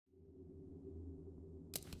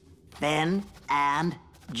Finn and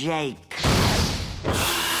Jake.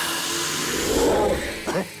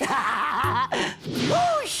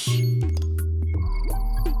 Whoosh!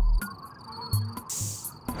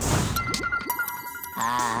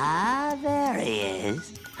 Ah, there he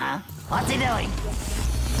is. Huh? What's he doing?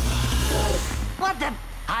 What the?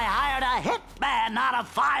 I hired a hitman, not a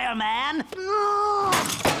fireman.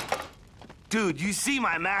 Dude, you see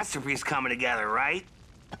my masterpiece coming together, right?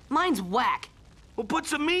 Mine's whack. Well, put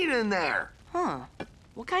some meat in there. Huh.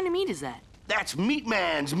 What kind of meat is that? That's Meat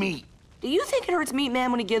Man's meat. Do you think it hurts Meat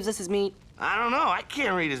Man when he gives us his meat? I don't know. I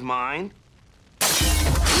can't read his mind.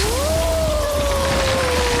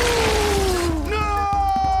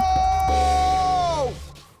 No!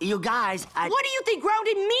 You guys, What do you think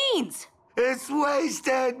grounded means? It's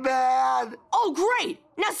wasted, man. Oh, great.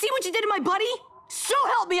 Now see what you did to my buddy? So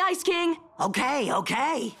help me, Ice King. Okay.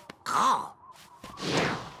 Oh.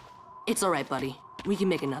 It's all right, buddy. We can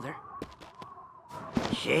make another.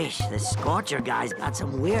 Sheesh, this Scorcher guy's got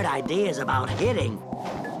some weird ideas about hitting.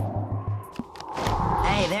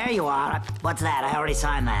 Hey, there you are. What's that? I already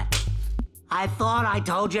signed that. I thought I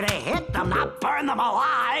told you to hit them, not burn them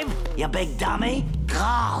alive, you big dummy.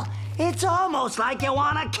 Oh, it's almost like you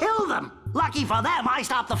want to kill them. Lucky for them, I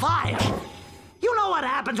stopped the fire. You know what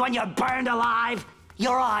happens when you're burned alive?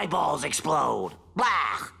 Your eyeballs explode.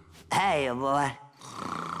 Blah. Hey, boy.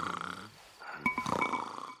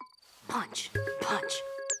 Punch, punch,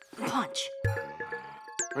 punch.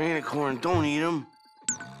 Rainicorn, don't eat him.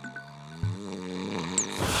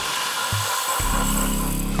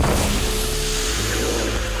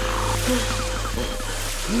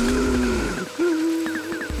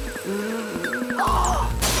 Oh,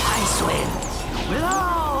 ice winds.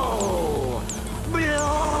 Blow!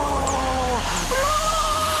 Blow!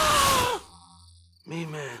 Blow! Meat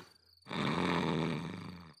Man.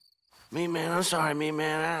 Meat Man, I'm sorry, Meat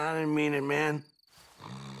Man. I didn't mean it, man.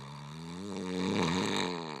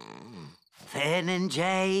 Finn and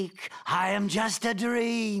Jake, I am just a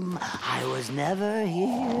dream. I was never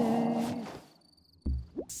here.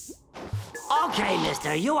 Okay,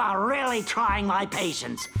 mister, you are really trying my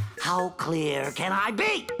patience. How clear can I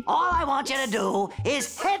be? All I want you to do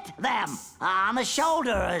is hit them on the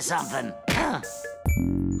shoulder or something.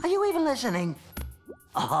 Are you even listening?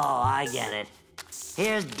 Oh, I get it.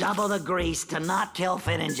 Here's double the grease to not kill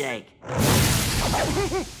Finn and Jake.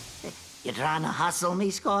 You trying to hustle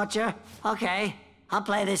me, Scorcher? Okay, I'll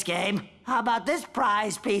play this game. How about this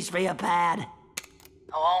prize piece for your pad?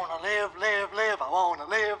 I wanna live, I wanna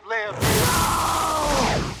live.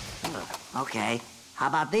 Oh! Okay, how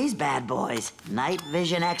about these bad boys? Night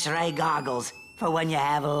vision X-ray goggles for when you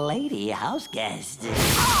have lady house guests.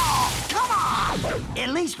 Oh, come on!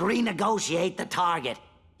 At least renegotiate the target.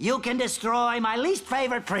 You can destroy my least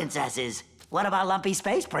favorite princesses. What about Lumpy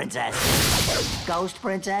Space Princess? Ghost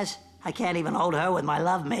Princess? I can't even hold her with my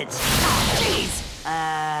love mitts. Oh, jeez!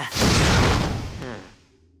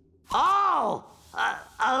 Oh!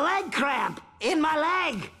 A leg cramp in my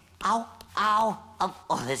leg! Ow, ow.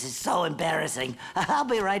 Oh, this is so embarrassing. I'll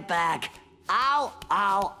be right back. Ow,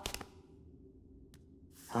 ow.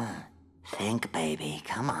 Think, baby,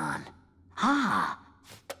 come on. Ah.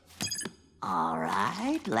 All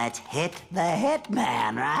right, let's hit the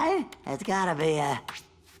hitman, right? It's gotta be a...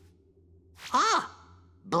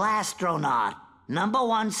 Blastronaut.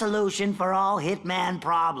 #1 solution for all hitman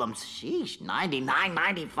problems. Sheesh,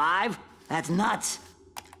 $99.95? That's nuts.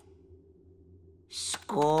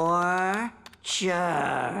 Scorcher.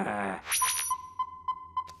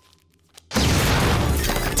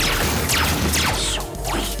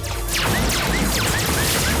 Sweet.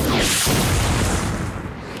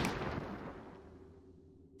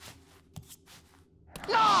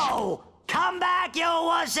 No! Come back, you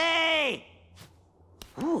wussy!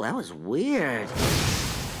 Ooh, that was weird.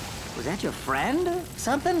 Was that your friend or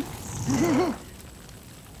something?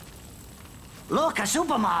 Look, a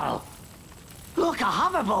supermodel. Look, a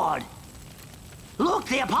hoverboard. Look,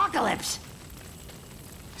 the apocalypse.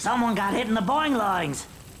 Someone got hit in the boing-loings.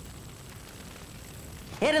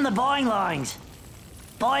 Hit in the boing-loings.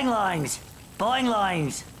 Boing-loings.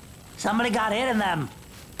 Boing-loings. Somebody got hit in them.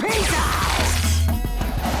 Peace out!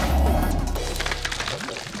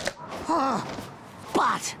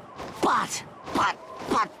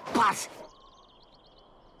 But.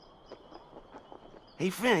 Hey,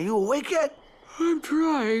 Finn, are you awake yet? I'm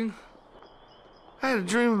trying. I had a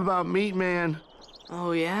dream about Meat Man.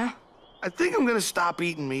 Oh, yeah? I think I'm gonna stop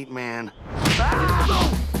eating Meat Man.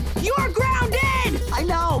 You're grounded! I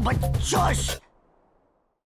know, but shush!